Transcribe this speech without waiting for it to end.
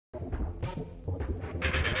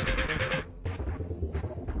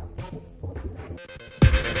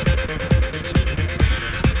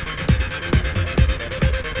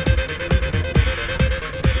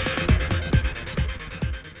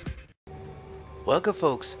Welcome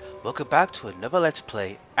folks, welcome back to another Let's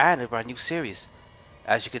Play and a brand new series.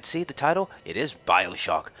 As you can see the title, it is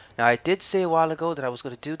Bioshock. Now I did say a while ago that I was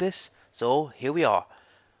going to do this, so here we are.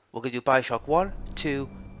 We're going to do Bioshock 1, 2,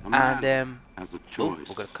 A and man has a oh, choice.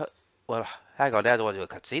 we're going to cut, well, hang on, I don't want to do a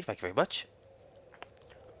cutscene, thank you very much.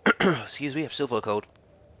 Excuse me, I'm still full of cold.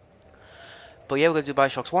 But yeah, we're going to do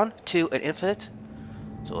Bioshocks 1, 2, and Infinite.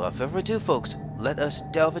 So without further ado folks, let us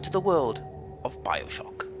delve into the world of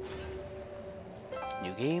Bioshock.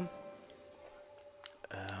 New game.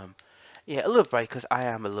 Um, yeah, a little bright because I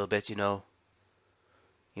am a little bit, I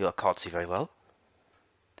can't see very well.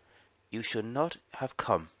 You should not have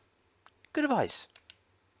come. Good advice.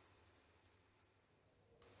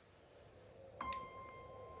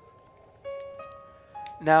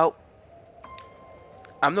 Now,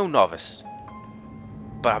 I'm no novice,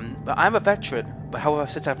 but I'm a veteran. But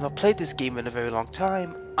however, since I've not played this game in a very long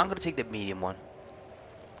time, I'm gonna take the medium one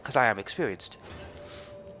because I am experienced.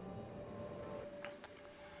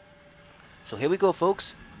 So here we go,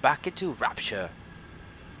 folks. Back into Rapture.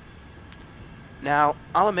 Now,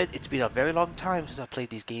 I'll admit it's been a very long time since I've played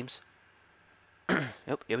these games.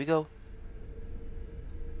 Yep, here we go.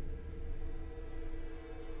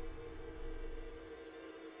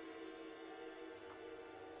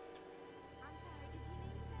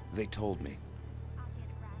 They told me,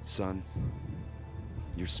 son,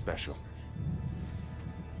 you're special.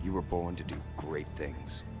 You were born to do great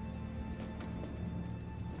things.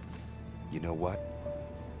 You know what?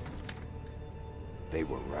 They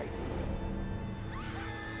were right.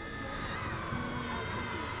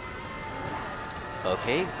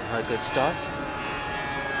 Okay, a good start.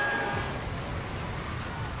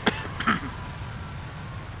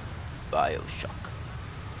 Bioshock.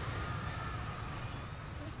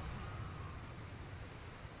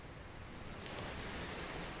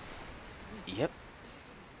 Yep.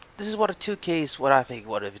 This is one of 2K's what I think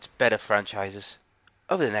one of its better franchises.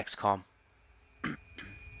 Other than XCOM.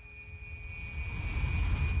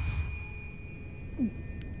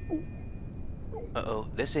 Uh-oh,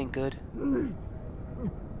 this ain't good.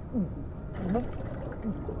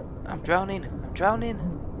 I'm drowning. I'm drowning.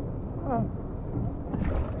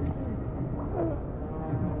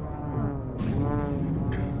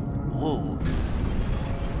 Whoa.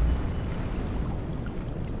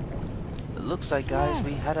 It looks like, guys,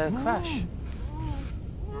 we had a crash.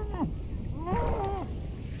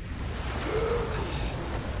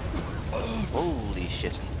 Holy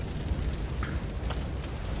shit.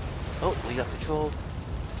 Oh, we got control.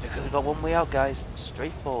 I think we got one way out, guys.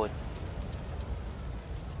 Straight forward.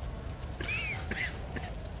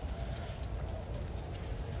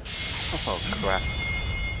 Oh, crap.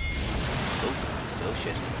 Oh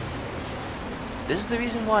shit. This is the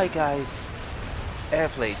reason why, guys,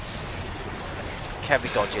 airplanes can be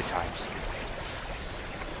dodgy at times.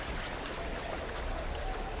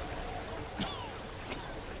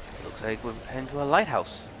 Looks like we're heading to a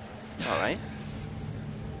lighthouse. Alright.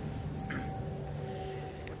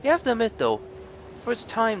 You have to admit though, for its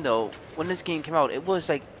time though, when this game came out, it was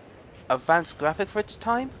like advanced graphic for its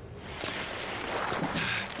time.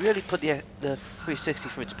 Really put the 360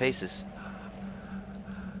 through its paces.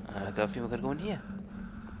 I got a feeling we're gonna go in here.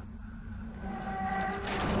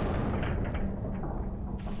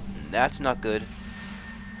 That's not good.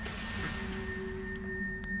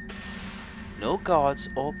 No gods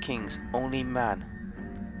or kings, only man.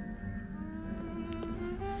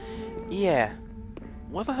 Yeah,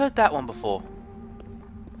 where have I heard that one before?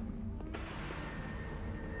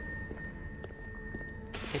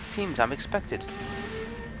 It seems I'm expected.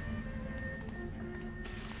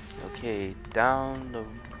 Okay, down the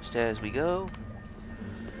stairs we go.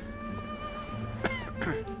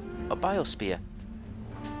 A biosphere.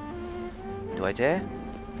 Do I dare?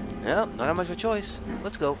 No, not that much of a choice.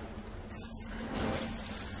 Let's go.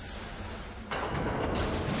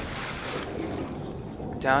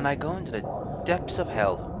 Down I go into the depths of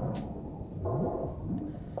hell.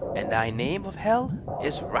 And thy name of hell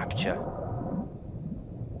is Rapture.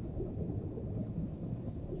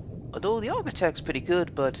 Although the architect's pretty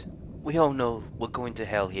good, but we all know we're going to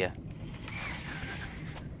hell here.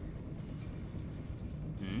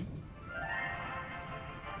 Hmm?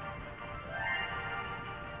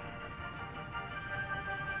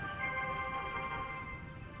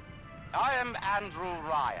 I am Andrew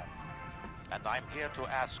Ryan, and I'm here to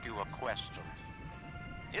ask you a question.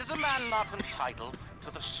 Is a man not entitled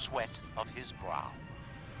to the sweat of his brow?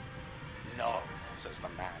 No, says the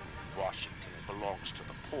man in Washington, it belongs to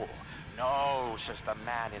the poor. No, says the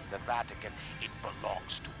man in the Vatican, it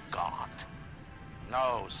belongs to God.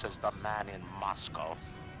 No, says the man in Moscow,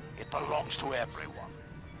 it belongs to everyone.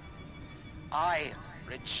 I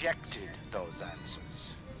rejected those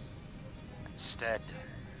answers. Instead,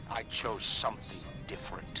 I chose something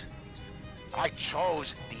different. I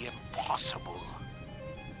chose the impossible.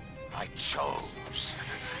 I chose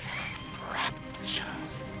rapture.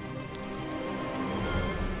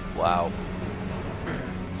 Wow.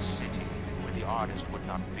 City where the artist would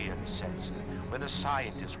not fear the censor, where the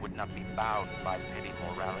scientist would not be bound by petty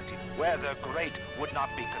morality, where the great would not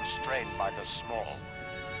be constrained by the small.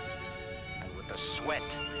 And with the sweat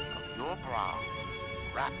of your brow,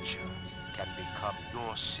 rapture can become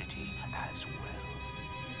your city as well.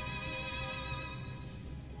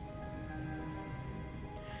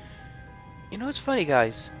 You know, it's funny,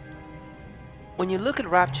 guys. When you look at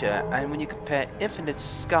Rapture and when you compare Infinite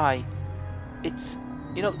Sky, it's,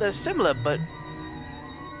 you know, they're similar, but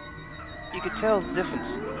you could tell the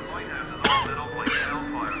difference. The lighthouse is all lit up like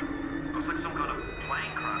hellfire. Looks like some kind of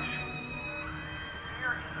plane crash.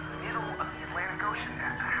 Here in the middle of the Atlantic Ocean.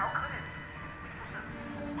 How could it?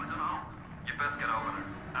 I don't know. You best get over there.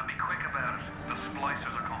 And be quick about it. The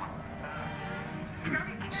splicers are coming.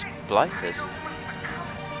 Splicers?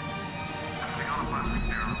 We got a plastic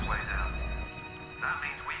bear on its way down. That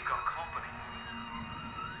means we've got company.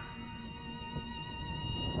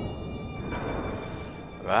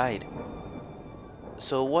 Right.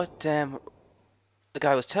 So what the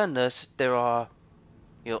guy was telling us, there are,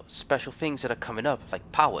 you know, special things that are coming up,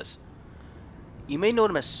 like powers. You may know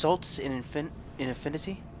them as salts in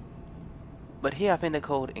Infinity, but here I think they're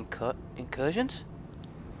called incursions.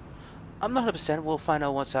 I'm not 100%. We'll find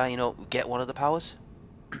out once I, you know, get one of the powers.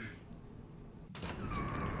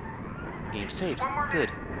 Game saved. Good.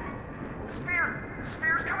 The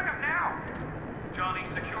spear's coming up now. Johnny,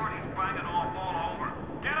 security's banging off all over.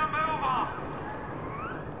 Get a move on.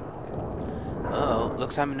 Uh-oh,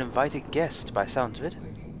 looks I'm an invited guest by sounds of it. I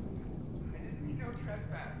didn't mean no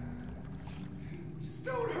trespass. Just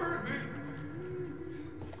don't hurt me.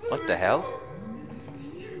 Just let What me the hell? go.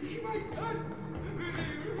 You my gun.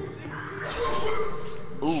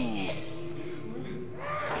 Ooh.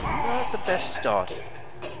 Not the best start.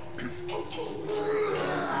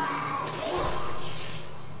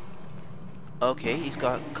 Okay, he's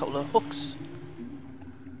got a couple of hooks.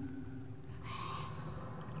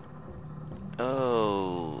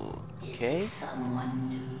 Okay. Someone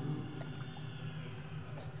new.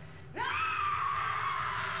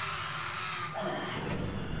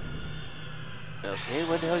 Okay,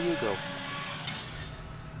 where the hell you go?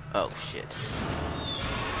 Oh shit.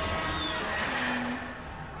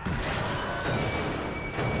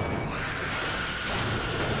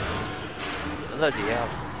 Bloody hell.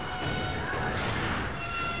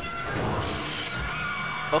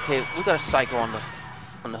 Okay, we got a psycho on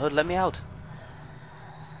the hood. Let me out.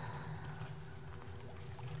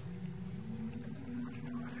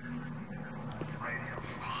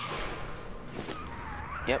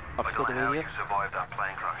 Yep, I've I got the don't know how radio. you survived that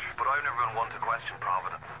plane crash, but I've never been one to question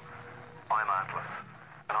Providence. I'm Atlas,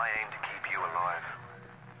 and I aim to keep you alive.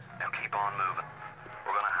 Now keep on moving.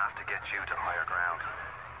 We're gonna have to get you to higher ground.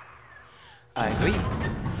 I agree.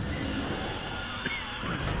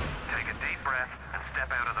 Take a deep breath and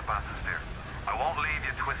step out of the bathysphere. I won't leave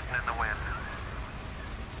you twisting in the wind.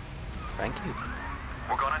 Thank you.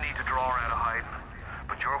 We're gonna need to draw her out of hiding,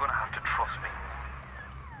 but you're gonna have to trust me.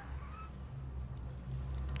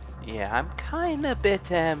 Yeah, I'm kind of a bit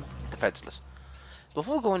defenseless.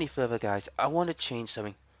 Before we go any further, guys, I want to change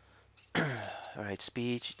something. Alright,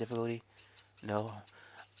 speech, difficulty. No.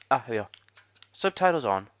 Ah, here we are. Subtitles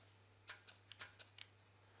on.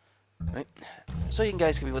 Right. So you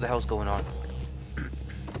guys can see what the hell's going on.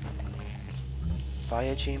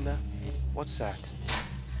 Fire chamber? What's that?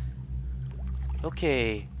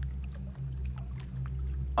 Okay.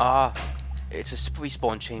 Ah, it's a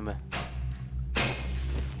respawn chamber.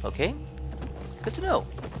 Okay. Good to know.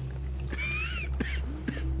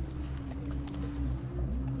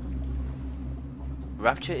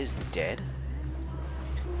 Rapture is dead.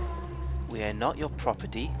 We are not your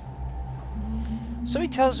property. So he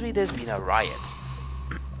tells me there's been a riot.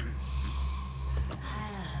 I'll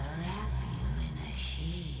wrap you in a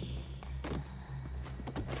sheet.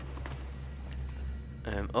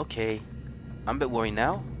 Okay. I'm a bit worried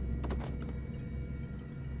now.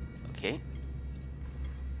 Okay.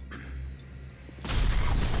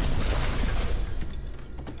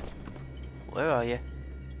 Where are you?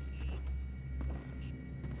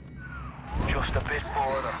 Just a bit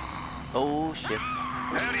further. Oh shit.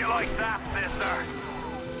 How do you like that, sister?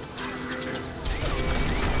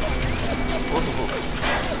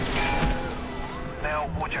 Now,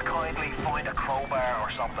 would you kindly find a crowbar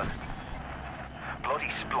or something?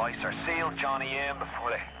 Bloody splicer sealed Johnny in before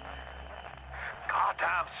they...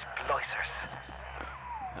 Goddamn splicers.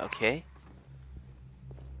 Okay.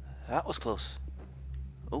 That was close.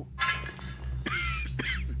 Oh.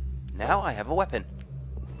 Now I have a weapon.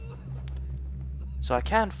 So I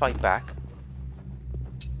can fight back.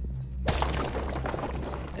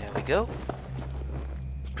 There we go.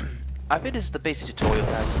 I think this is the basic tutorial,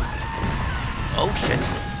 guys. Oh shit.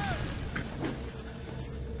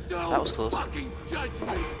 That was close. Fucking judge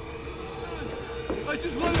me. I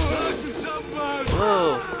just want to hurt you so much.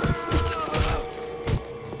 Whoa.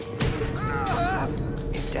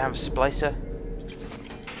 You damn splicer.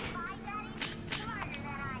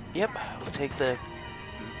 Yep, we'll take the...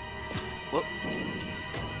 Whoop.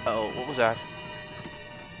 Oh, what was that?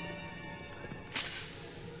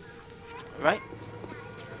 Right.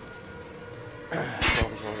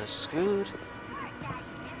 Controls are screwed.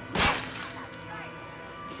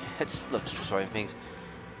 It's looks destroying things.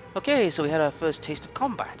 Okay, so we had our first taste of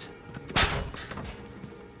combat.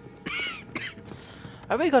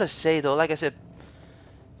 I really gotta say though, like I said,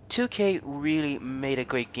 2K really made a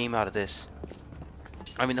great game out of this.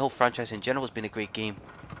 I mean, the whole franchise in general has been a great game.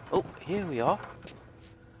 Oh, here we are.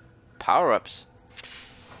 Power-ups.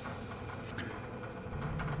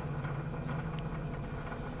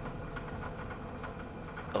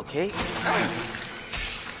 Okay.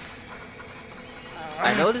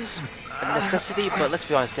 I know this is a necessity, but let's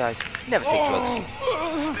be honest, guys. Never take drugs. Steady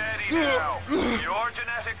now. Your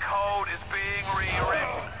genetic code is being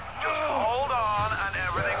rewritten. Just hold on and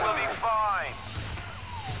everything will be fine.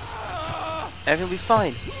 Everything will be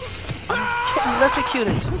fine. I'm getting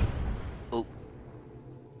electrocuted. Oh.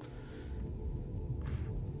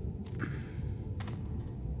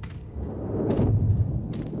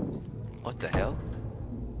 What the hell?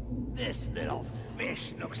 This little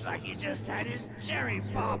fish looks like he just had his cherry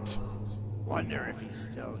popped. Wonder if he's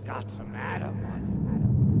still got some Adam on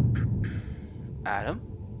him. Adam?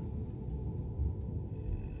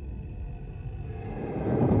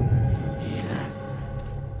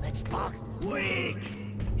 Let's bark. Weak!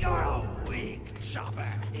 You're a weak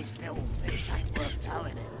chopper. This little fish ain't worth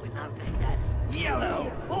towing it with no big daddy.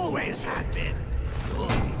 Yellow! Always have been. You'll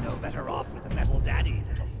be no better off with a metal daddy,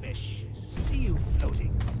 little fish. See you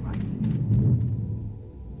floating right.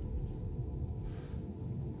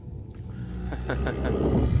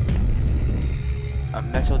 A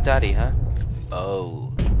metal daddy, huh?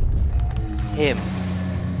 Oh. Him.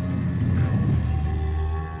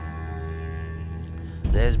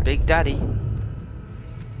 There's Big Daddy. Look,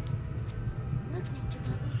 Mr.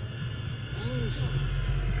 Bubbles, it's an angel.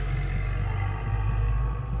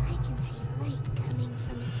 I can see light coming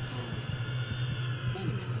from his tongue. Wait a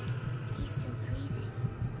minute, he's still breathing.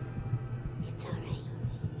 It's alright.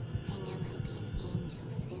 I know he'll be an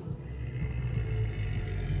angel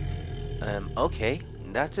soon. Okay.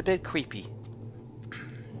 That's a bit creepy.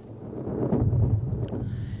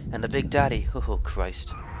 And the Big Daddy. Oh,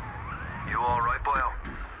 Christ. You alright, boyo?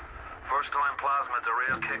 First time plasma's a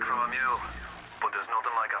real kick from a mule. But there's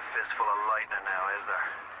nothing like a fistful of lightning now, is there?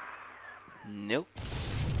 Nope.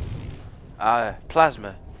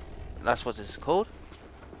 Plasma. That's what this is called.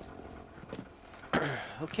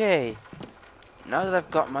 Okay. Now that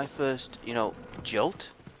I've got my first, you know, jolt.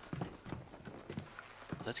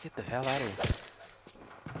 Let's get the hell out of here.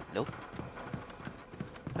 Nope.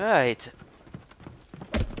 Right.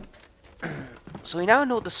 So we now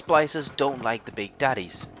know the splicers don't like the Big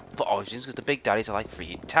Daddies. For origins, because the Big Daddies are like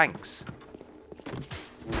free tanks.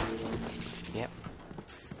 Yep.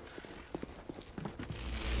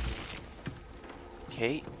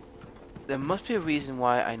 Okay. There must be a reason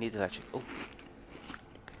why I need electric. Oh.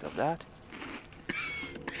 Pick up that.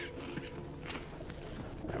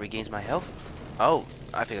 That regains my health. Oh,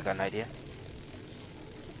 I think I got an idea.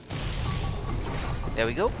 There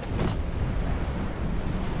we go.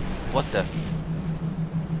 What the?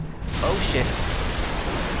 Oh shit.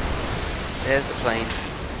 There's the plane.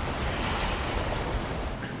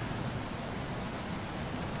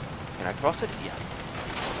 Can I cross it? Yeah.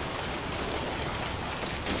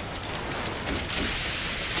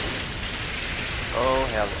 Oh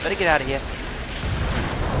hell, better get out of here.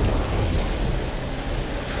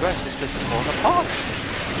 Christ, this place is falling apart.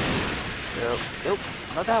 Nope, nope,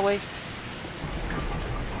 not that way.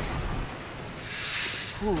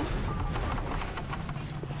 Whew.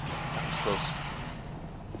 That was close.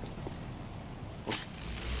 Oh,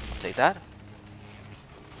 I'll take that.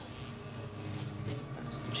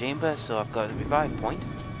 That's the chamber, so I've got a revive point.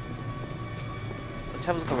 Let's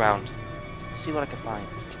have a look around. See what I can find.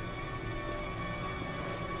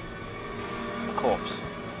 A corpse.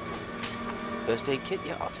 First aid kit,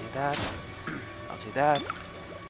 yeah, I'll take that. I'll take that.